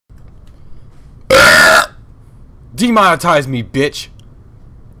Demonetize me, bitch.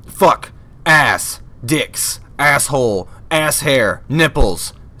 Fuck. Ass. Dicks. Asshole. Ass hair.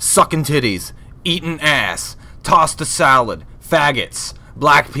 Nipples. Sucking titties. Eating ass. Toss the salad. Faggots.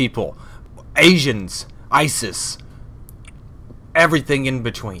 Black people. Asians. ISIS. Everything in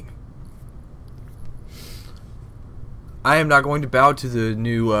between. I am not going to bow to the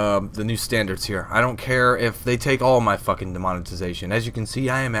new standards here. I don't care if they take all my fucking demonetization. As you can see,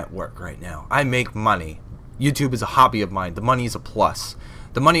 I am at work right now. I make money. YouTube is a hobby of mine. The money is a plus.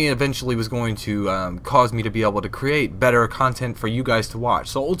 The money eventually was going to cause me to be able to create better content for you guys to watch.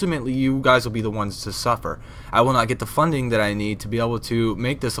 So ultimately, you guys will be the ones to suffer. I will not get the funding that I need to be able to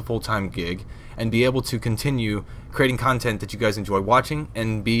make this a full-time gig and be able to continue creating content that you guys enjoy watching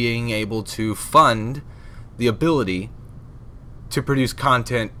and being able to fund the ability to produce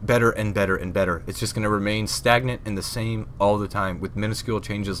content better and better and better. It's just going to remain stagnant and the same all the time with minuscule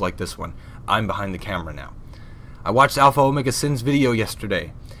changes like this one. I'm behind the camera now. I watched Alpha Omega Sin's video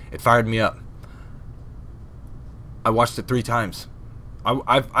yesterday. It fired me up. I watched it 3 times.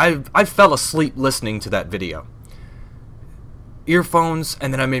 I fell asleep listening to that video. Earphones,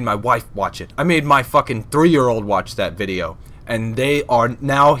 and then I made my wife watch it. I made my fucking 3-year-old watch that video, and they are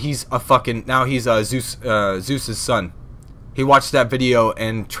now he's Zeus's son. He watched that video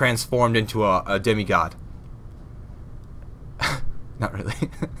and transformed into a demigod. Not really.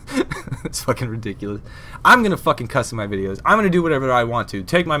 It's fucking ridiculous. I'm gonna fucking cuss in my videos. I'm gonna do whatever I want to.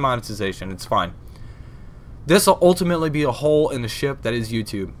 Take my monetization. It's fine. This will ultimately be a hole in the ship that is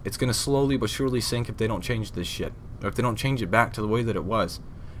YouTube. It's gonna slowly but surely sink if they don't change this shit. Or if they don't change it back to the way that it was.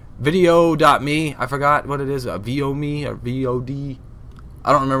 Video.me, I forgot what it is. VOMe or VOD.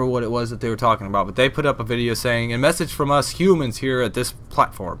 I don't remember what it was that they were talking about, but they put up a video saying, a message from us humans here at this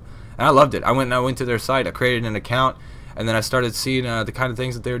platform. And I loved it. I went to their site, I created an account, and then I started seeing the kind of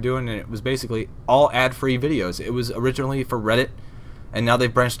things that they were doing, and it was basically all ad-free videos. It was originally for Reddit, and now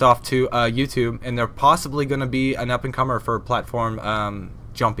they've branched off to YouTube, and they're possibly going to be an up-and-comer for platform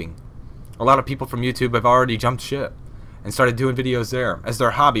jumping. A lot of people from YouTube have already jumped ship and started doing videos there, as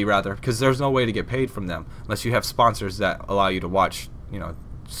their hobby rather, because there's no way to get paid from them, unless you have sponsors that allow you to watch, you know,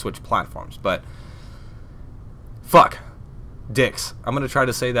 switch platforms. But fuck dicks. I'm gonna try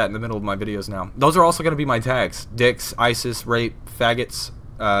to say that in the middle of my videos now. Those are also gonna be my tags: dicks, ISIS, rape, faggots,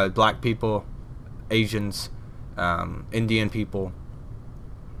 black people, Asians, Indian people,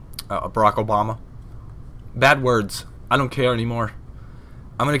 Barack Obama. Bad words. I don't care anymore.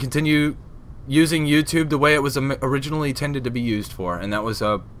 I'm gonna continue using YouTube the way it was originally intended to be used for, and that was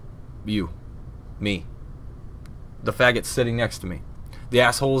you, me, the faggots sitting next to me, the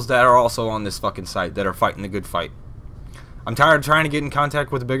assholes that are also on this fucking site that are fighting the good fight. I'm tired of trying to get in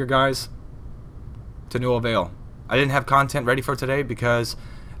contact with the bigger guys, to no avail. I didn't have content ready for today because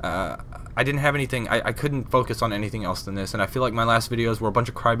I didn't have anything. I couldn't focus on anything else than this, and I feel like my last videos were a bunch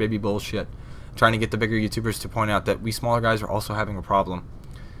of crybaby bullshit, trying to get the bigger YouTubers to point out that we smaller guys are also having a problem.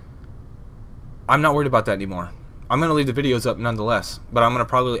 I'm not worried about that anymore. I'm going to leave the videos up nonetheless, but I'm going to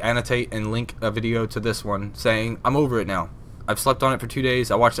probably annotate and link a video to this one saying I'm over it now. I've slept on it for 2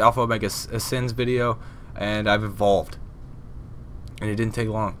 days. I watched Alpha Omega Sin's video, and I've evolved. And it didn't take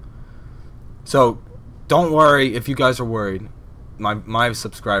long. So, don't worry if you guys are worried. My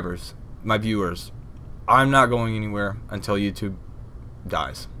subscribers, my viewers, I'm not going anywhere until YouTube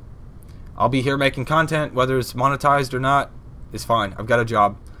dies. I'll be here making content, whether it's monetized or not, it's fine. I've got a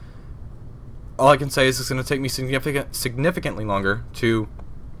job. All I can say is it's going to take me significantly longer to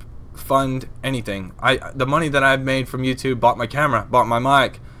fund anything. The money that I've made from YouTube, bought my camera, bought my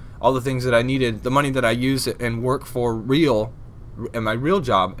mic, all the things that I needed, the money that I use and work for real, and my real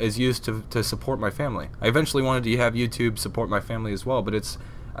job is used to support my family. I eventually wanted to have YouTube support my family as well, but it's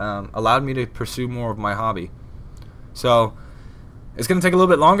allowed me to pursue more of my hobby. So it's going to take a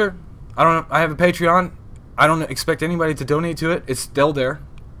little bit longer. I have a Patreon. I don't expect anybody to donate to it. It's still there,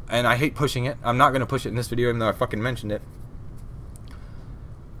 and I hate pushing it. I'm not going to push it in this video, even though I fucking mentioned it.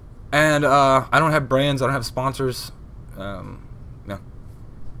 And I don't have brands. I don't have sponsors. No.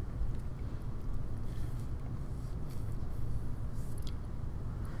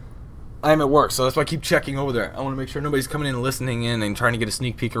 I am at work, so that's why I keep checking over there. I want to make sure nobody's coming in and listening in and trying to get a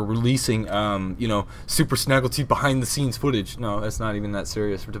sneak peek or releasing, you know, super snaggleteef behind the scenes footage. No, that's not even that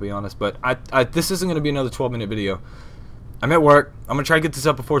serious, to be honest. But this isn't going to be another 12-minute video. I'm at work. I'm going to try to get this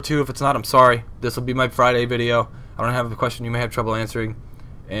up before 2. If it's not, I'm sorry. This will be my Friday video. I don't have a question you may have trouble answering.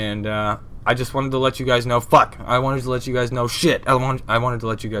 And I just wanted to let you guys know. Fuck. I wanted to let you guys know. Shit. I wanted to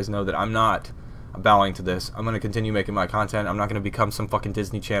let you guys know that I'm not bowing to this. I'm going to continue making my content. I'm not going to become some fucking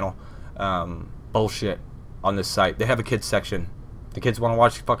Disney Channel bullshit on this site. They have a kids section. The kids want to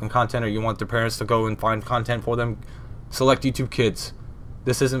watch fucking content, or you want their parents to go and find content for them, select YouTube Kids.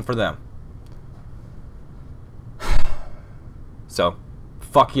 This isn't for them. So,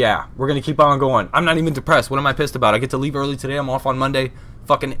 fuck yeah. We're going to keep on going. I'm not even depressed. What am I pissed about? I get to leave early today. I'm off on Monday.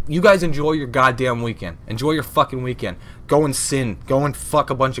 Fucking, you guys enjoy your goddamn weekend. Enjoy your fucking weekend. Go and sin. Go and fuck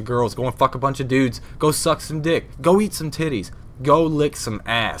a bunch of girls. Go and fuck a bunch of dudes. Go suck some dick. Go eat some titties. Go lick some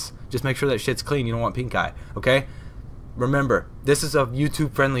ass. Just make sure that shit's clean. You don't want pink eye. Okay? Remember, this is a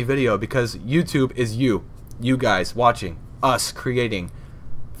YouTube friendly video because YouTube is you. You guys watching. Us creating.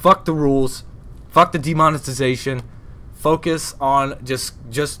 Fuck the rules. Fuck the demonetization. Focus on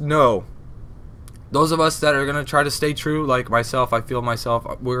just know. Those of us that are gonna try to stay true, like myself, I feel myself.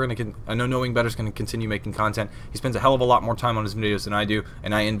 I know Knowing Better's gonna continue making content. He spends a hell of a lot more time on his videos than I do,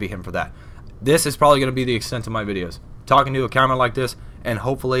 and I envy him for that. This is probably gonna be the extent of my videos. Talking to a camera like this, and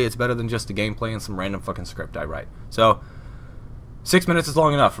hopefully it's better than just a gameplay and some random fucking script I write. So, 6 minutes is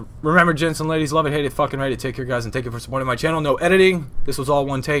long enough. Remember, gents and ladies, love it, hate it, fucking rate it. Take care, guys, and thank you for supporting my channel. No editing. This was all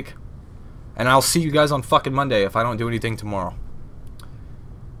one take. And I'll see you guys on fucking Monday if I don't do anything tomorrow.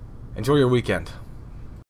 Enjoy your weekend.